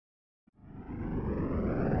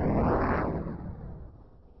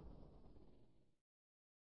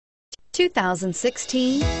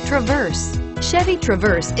2016 Traverse. Chevy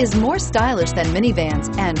Traverse is more stylish than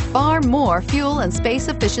minivans and far more fuel and space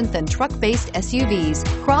efficient than truck-based SUVs.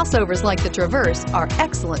 Crossovers like the Traverse are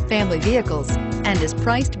excellent family vehicles and is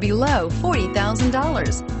priced below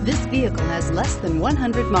 $40,000. This vehicle has less than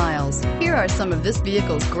 100 miles. Here are some of this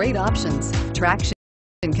vehicle's great options: traction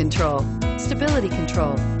control, stability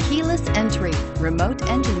control, keyless entry, remote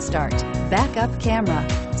engine start, backup camera,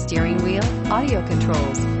 steering wheel audio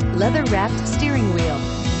controls, leather-wrapped steering wheel,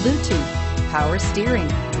 Bluetooth, power steering,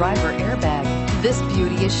 driver airbag. This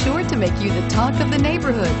beauty is sure to make you the talk of the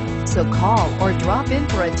neighborhood. So call or drop in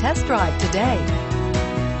for a test drive today.